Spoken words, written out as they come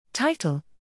Title: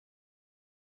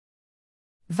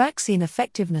 Vaccine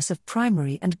effectiveness of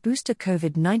primary and booster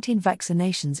COVID-19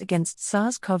 vaccinations against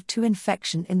SARS-CoV-2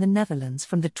 infection in the Netherlands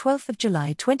from the 12th of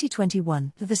July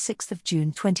 2021 to the 6th of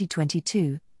June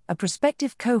 2022, a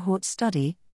prospective cohort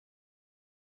study.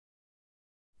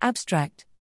 Abstract.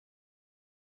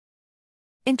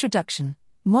 Introduction.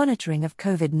 Monitoring of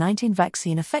COVID-19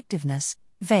 vaccine effectiveness,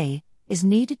 VE, is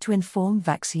needed to inform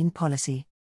vaccine policy.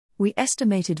 We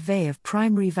estimated VE of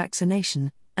primary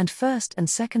vaccination and first and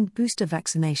second booster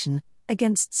vaccination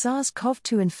against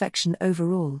SARS-CoV-2 infection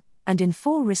overall, and in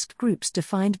 4 risk groups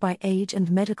defined by age and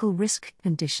medical risk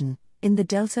condition, in the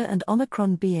Delta and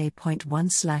Omicron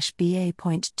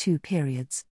BA.1/BA.2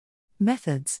 periods.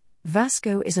 Methods.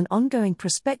 VASCO is an ongoing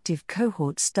prospective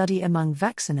cohort study among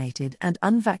vaccinated and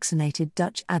unvaccinated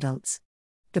Dutch adults.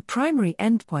 The primary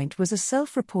endpoint was a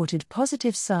self-reported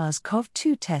positive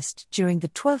SARS-CoV-2 test during the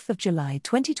 12th of July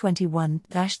 2021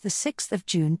 to the 6th of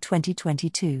June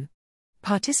 2022.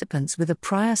 Participants with a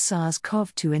prior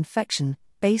SARS-CoV-2 infection,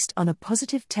 based on a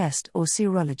positive test or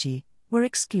serology, were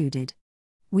excluded.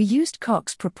 We used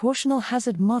Cox proportional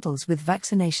hazard models with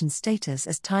vaccination status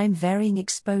as time-varying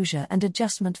exposure and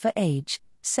adjustment for age,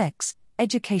 sex,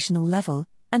 educational level,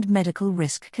 and medical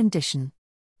risk condition.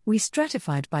 We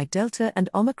stratified by Delta and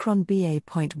Omicron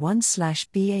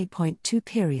BA.1/BA.2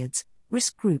 periods,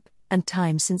 risk group, and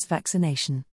time since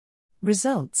vaccination.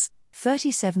 Results: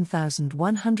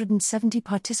 37,170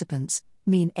 participants,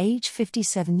 mean age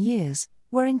 57 years,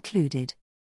 were included.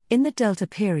 In the Delta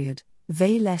period,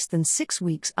 VE less than 6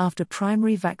 weeks after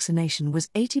primary vaccination was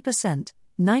 80%,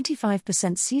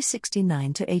 95%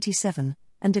 C69 to 87,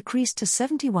 and decreased to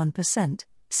 71%,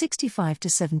 65 to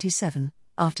 77,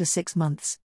 after 6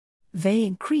 months. VE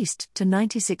increased to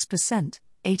 96%,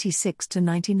 86 to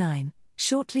 99,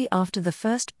 shortly after the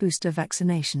first booster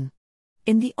vaccination.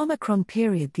 In the Omicron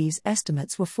period, these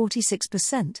estimates were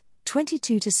 46%,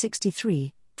 22 to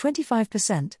 63,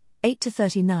 25%, 8 to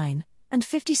 39, and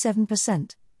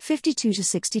 57%, 52 to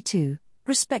 62,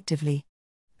 respectively.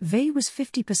 VE was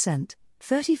 50%,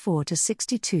 34 to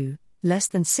 62, less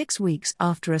than 6 weeks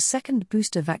after a second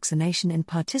booster vaccination in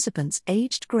participants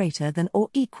aged greater than or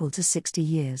equal to 60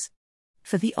 years.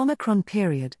 For the Omicron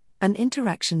period, an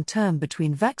interaction term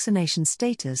between vaccination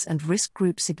status and risk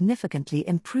group significantly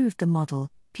improved the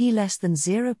model, p less than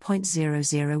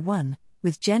 0.001,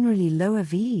 with generally lower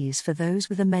VEs for those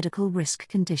with a medical risk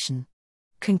condition.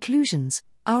 Conclusions.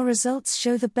 Our results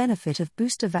show the benefit of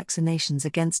booster vaccinations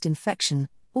against infection,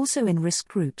 also in risk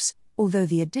groups, although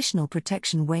the additional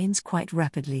protection wanes quite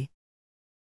rapidly.